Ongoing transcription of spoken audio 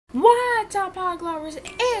What's up, Pug Lovers?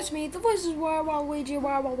 It's me, the voice is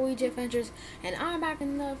Waluigi Adventures, and I'm back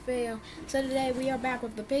in the video. So today we are back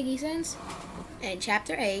with the Piggysons, and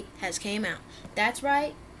Chapter 8 has came out. That's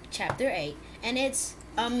right, Chapter 8, and it's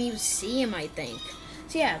a museum, I think.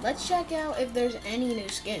 So yeah, let's check out if there's any new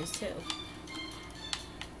skins too.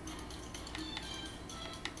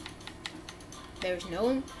 There's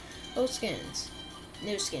no skins.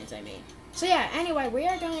 New skins, I mean. So yeah, anyway, we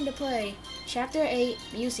are going to play Chapter 8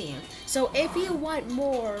 Museum. So if you want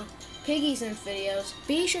more Piggysons videos,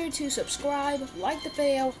 be sure to subscribe, like the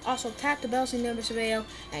video, also tap the bell so you never miss a video,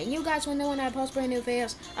 and you guys will know when I post brand new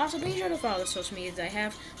videos. Also be sure to follow the social medias I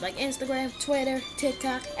have, like Instagram, Twitter,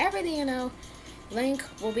 TikTok, everything you know. Link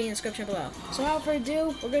will be in the description below. So without further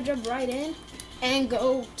ado, we're going to jump right in and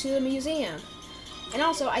go to the museum. And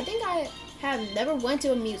also, I think I have never went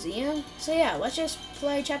to a museum, so yeah, let's just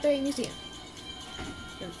play Chapter 8 Museum.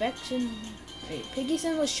 Infection. Wait,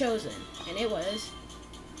 Piggysons was chosen, and it was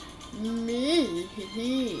me.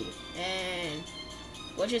 And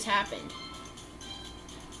what just happened?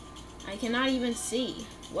 I cannot even see.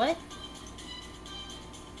 What?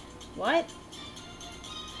 What?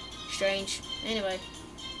 Strange. Anyway,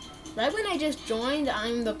 right when I just joined,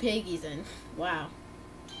 I'm the Piggyson. Wow.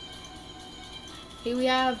 Here we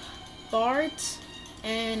have Bart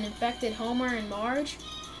and infected Homer and Marge.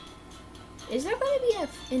 Is there going to be an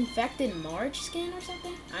infected Marge skin or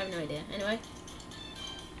something? I have no idea. Anyway.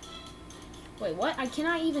 Wait, what? I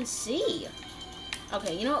cannot even see.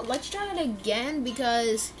 Okay, you know what? Let's try it again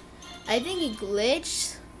because I think it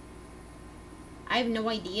glitched. I have no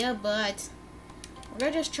idea, but we're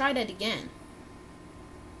going to just try that again.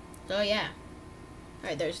 So, yeah.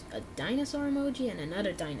 Alright, there's a dinosaur emoji and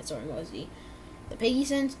another dinosaur emoji. The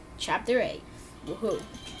Piggysons, Chapter 8. Woohoo.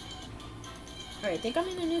 Alright, I think I'm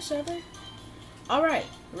in a new server. Alright,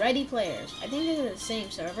 ready players. I think this is the same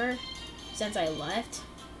server since I left.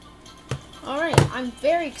 Alright, I'm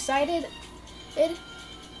very excited.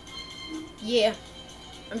 Yeah,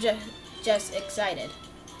 I'm just excited.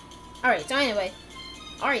 Alright, so anyway.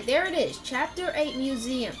 Alright, there it is. Chapter 8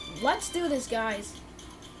 Museum. Let's do this, guys.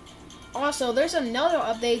 Also, there's another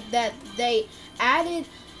update that they added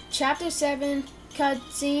Chapter 7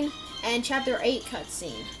 cutscene and Chapter 8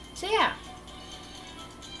 cutscene. So yeah.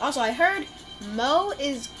 Also, I heard MOE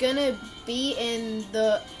is gonna be in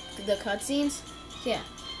the cutscenes. Yeah.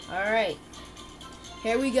 Alright.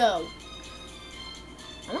 Here we go.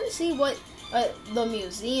 I want to see what the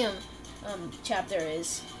museum chapter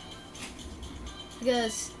is.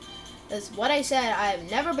 Because, as what I said, I've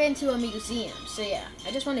never been to a museum. So yeah,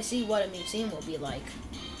 I just want to see what a museum will be like.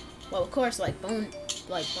 Well, of course, like bone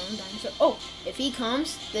dinosaur. Oh, if he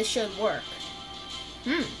comes, this should work.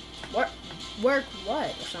 Work what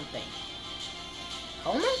or something?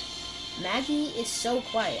 Homer? Maggie is so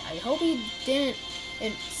quiet. I hope he didn't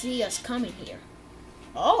see us coming here.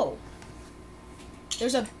 Oh,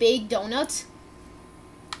 there's a big donut.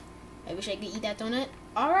 I wish I could eat that donut.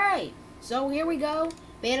 All right, so here we go.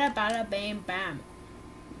 Bada bada bam bam.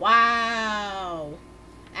 Wow,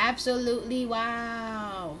 absolutely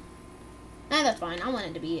wow. Nah, that's fine. I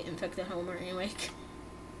wanted to be infected Homer anyway.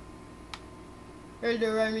 Hey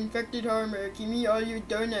there, I'm infected Homer. Give me all your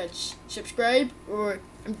donuts. Subscribe or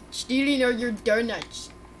I'm stealing all your donuts.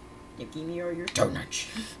 Now give me all your donuts.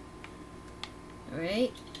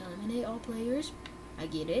 Alright, eliminate all players. I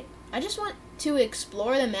get it. I just want to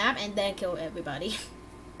explore the map and then kill everybody.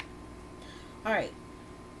 Alright,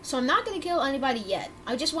 so I'm not going to kill anybody yet.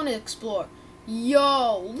 I just want to explore.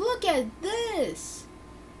 Yo, look at this.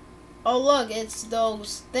 Oh look, it's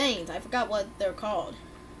those things. I forgot what they're called.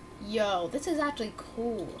 Yo, this is actually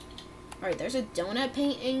cool. Alright, there's a donut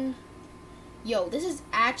painting. Yo, this is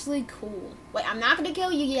actually cool. Wait, I'm not gonna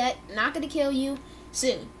kill you yet. Not gonna kill you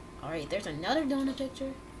soon. Alright, there's another donut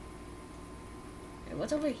picture. Hey,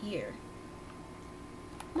 what's over here?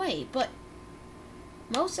 Wait, but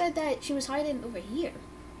Mo said that she was hiding over here.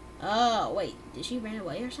 Oh, wait, did she run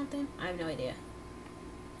away or something? I have no idea.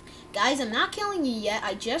 Guys, I'm not killing you yet.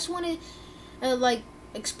 I just want to, like,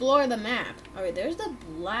 explore the map. Alright, there's the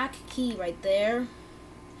black key right there.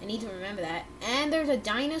 I need to remember that. And there's a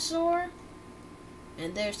dinosaur.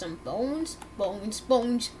 And there's some bones.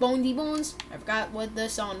 Bones. I forgot what the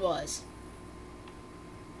song was.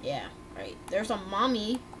 Yeah, right. There's a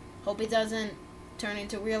mummy. Hope it doesn't turn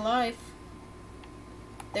into real life.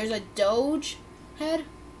 There's a Doge head.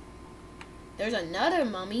 There's another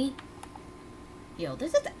mummy. Yo,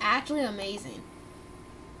 this is actually amazing.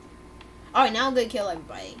 Alright, now I'm gonna kill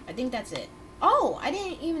everybody. I think that's it. Oh, I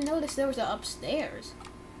didn't even notice there was an upstairs.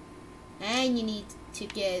 And you need to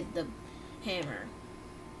get the hammer.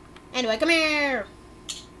 Anyway, come here.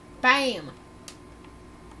 Bam.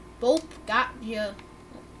 Boop. Got ya.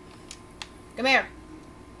 Come here.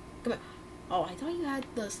 Come here. Oh, I thought you had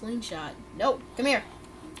the slingshot. No. Come here.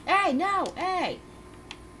 Hey, no. Hey.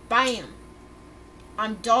 Bam.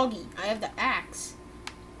 I'm Doggy. I have the axe.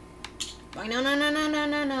 Oh, no, no, no, no, no,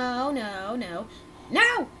 no, no, no, no.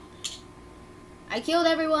 No! I killed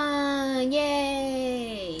everyone!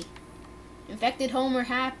 Yay! Infected Homer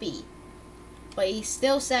happy. But he's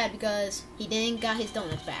still sad because he didn't got his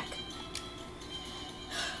donuts back.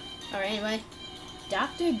 Alright, anyway.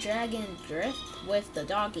 Dr. Dragon Drift with the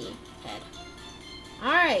doggy head.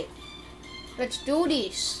 Alright. Let's do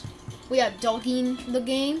this. We have Doggy in the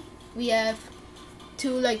game. We have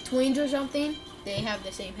two like twins or something. They have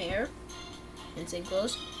the same hair and same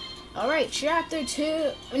clothes. Alright, chapter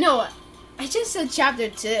 2. No, I just said chapter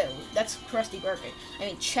 2. That's Krusty Burger. I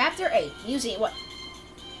mean chapter 8. Using what?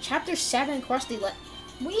 Chapter 7 Krusty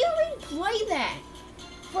We already played that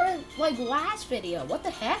for like last video. What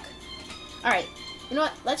the heck? Alright, you know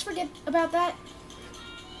what? Let's forget about that.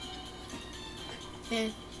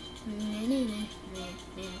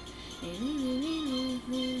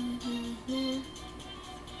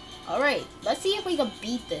 Alright, let's see if we can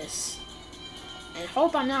beat this. And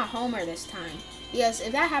hope I'm not Homer this time. Because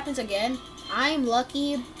if that happens again, I'm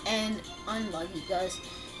lucky and unlucky. Because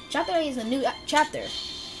chapter 8 is a new chapter.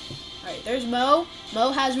 Alright, there's Mo.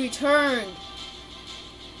 Mo has returned.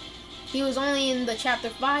 He was only in the chapter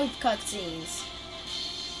 5 cutscenes.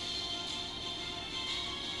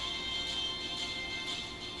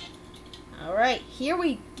 Alright, here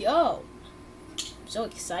we go. I'm so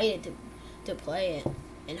excited to play it.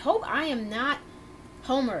 And hope I am not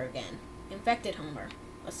Homer again. Infected Homer.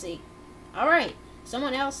 Let's see. Alright,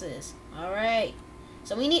 someone else is. Alright.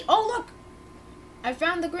 So we need... Oh, look! I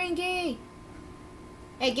found the green key!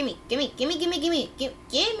 Hey, gimme.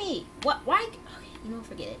 What? Why? Okay, you know,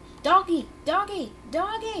 forget it. Doggy, doggy,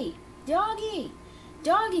 doggy, doggy,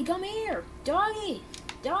 doggy, come here. Doggy,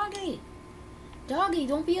 doggy, doggy,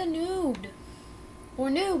 don't be a noob. Or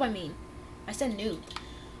noob, I mean. I said noob.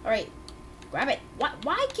 Alright, grab it.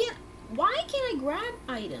 Why can't I grab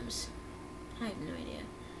items? I have no idea.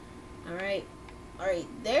 Alright,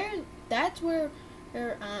 that's where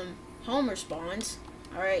Homer spawns.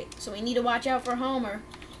 Alright, so we need to watch out for Homer.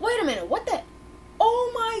 Wait a minute, what the?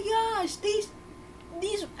 Oh my gosh, these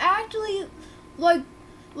actually, like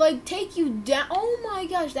take you down. Oh my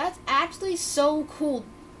gosh, that's actually so cool.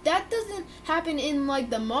 That doesn't happen in, like,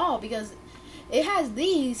 the mall, because it has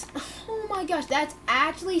these. Oh my gosh, that's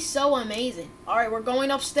actually so amazing. Alright, we're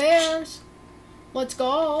going upstairs. Let's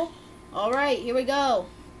go. Alright, here we go.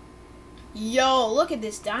 Yo, look at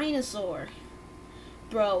this dinosaur.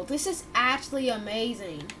 Bro, this is actually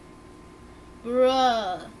amazing.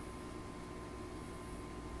 Bruh.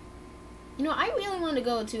 You know, I really want to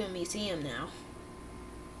go to a museum now.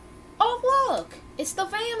 Oh, look! It's the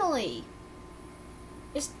family!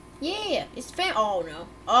 It's fam- Oh, no.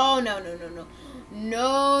 Oh, no.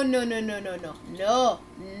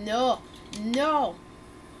 No.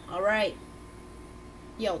 Alright.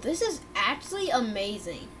 Yo, this is actually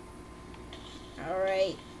amazing.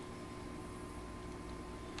 Alright.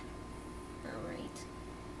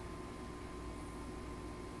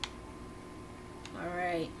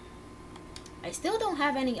 Alright. I still don't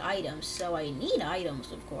have any items, so I need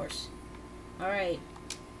items, of course. Alright.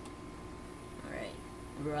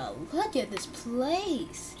 Bro, look at this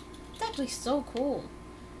place. It's actually so cool.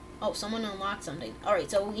 Oh, someone unlocked something.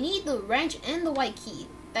 Alright, so we need the wrench and the white key.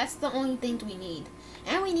 That's the only things we need.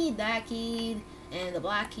 And we need that key and the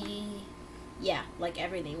black key. Yeah, like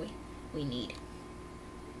everything we need.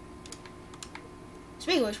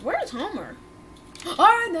 Speaking of which, where's Homer?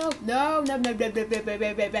 Oh, no.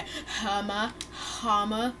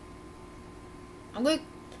 Homer. I'm going to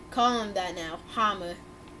call him that now. Homer.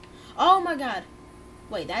 Oh my god.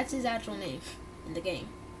 Wait, that's his actual name in the game.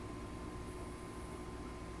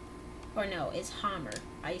 Or no, it's Homer.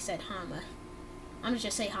 I said Homer. I'm gonna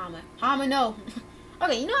just say Homer. Homer, no.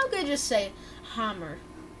 Okay, you know I'm gonna just say Homer.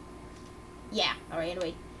 Yeah, alright,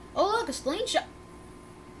 anyway. Oh, look, a slingshot.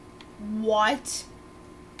 What?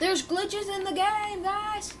 There's glitches in the game,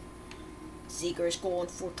 guys. Seeker is going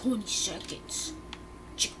for 20 seconds.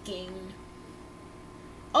 Chicken.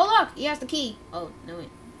 Oh, look, he has the key. Oh, no, wait.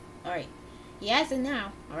 Alright. He has it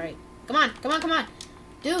now. Alright. Come on.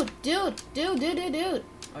 Dude.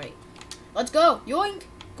 Alright. Let's go. Yoink.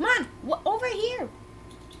 Come on. Over here.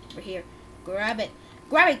 Over here. Grab it.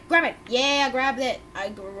 Yeah, I grabbed it.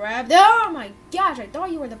 Oh my gosh, I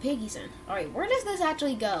thought you were the Piggysons. Alright, where does this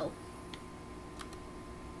actually go?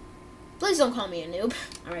 Please don't call me a noob.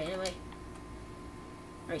 Alright, anyway.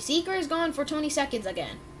 Alright, Seeker is gone for 20 seconds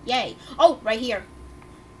again. Yay. Oh, right here.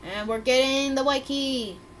 And we're getting the white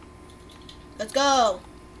key. Let's go.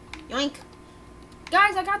 Yoink.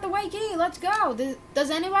 Guys, I got the white key. Let's go. Does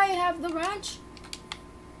anybody have the wrench?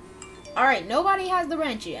 Alright, nobody has the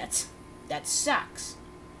wrench yet. That sucks.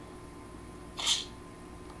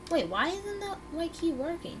 Wait, why isn't the white key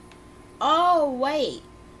working? Oh, wait.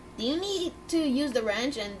 Do you need to use the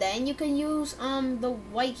wrench and then you can use the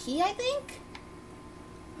white key, I think?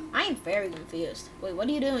 I am very confused. Wait, what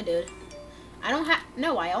are you doing, dude? I don't have...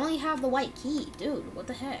 No, I only have the white key. Dude, what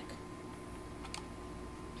the heck?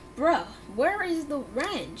 Bruh, where is the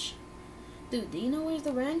wrench? Dude, do you know where's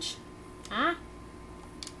the wrench? Huh?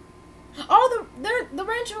 Oh, the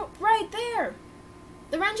wrench right there.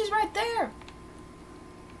 The wrench is right there.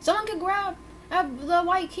 Someone can grab the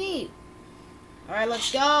white key. Alright,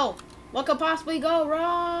 let's go. What could possibly go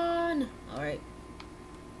wrong? Alright.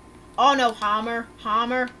 Oh no, Hammer.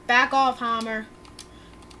 Hammer. Back off, Hammer.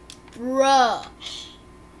 Bruh.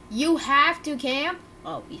 You have to camp?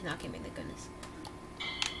 Oh, he's not camping, thank goodness.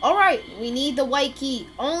 Alright, we need the white key.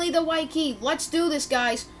 Only the white key. Let's do this,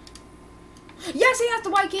 guys. Yes, he has the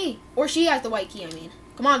white key. Or she has the white key, I mean.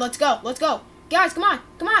 Come on, let's go. Let's go. Guys, come on.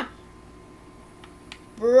 Come on.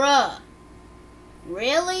 Bruh.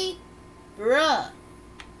 Really? Bruh.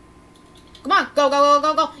 Come on. Go, go, go,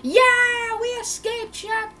 go, go. Yeah, we escaped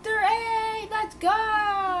chapter 8. Let's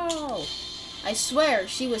go. I swear,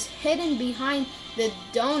 she was hidden behind the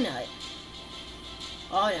donut.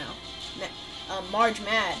 Oh, no. Marge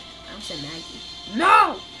mad. I don't say Maggie.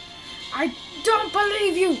 No! I don't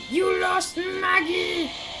believe you! You lost Maggie!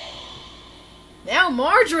 Now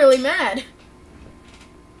Marge really mad.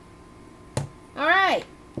 Alright.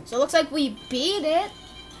 So it looks like we beat it.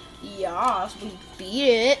 Yes, we beat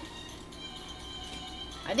it.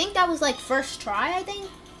 I think that was like first try, I think.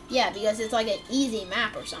 Yeah, because it's like an easy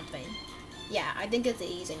map or something. Yeah, I think it's an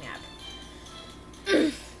easy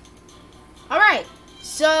map. Alright.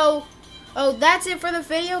 So... oh, that's it for the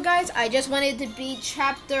video, guys. I just wanted to beat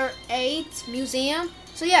Chapter 8 Museum.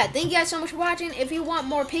 So yeah, thank you guys so much for watching. If you want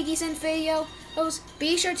more Piggysons videos,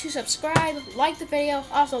 be sure to subscribe, like the video,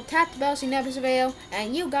 also tap the bell so you never miss a video,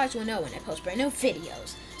 and you guys will know when I post brand new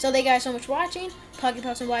videos. So thank you guys so much for watching.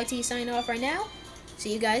 PuggyPugsonYT signing off right now.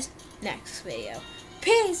 See you guys next video.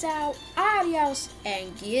 Peace out, adios,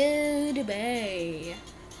 and goodbye.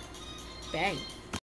 Bang.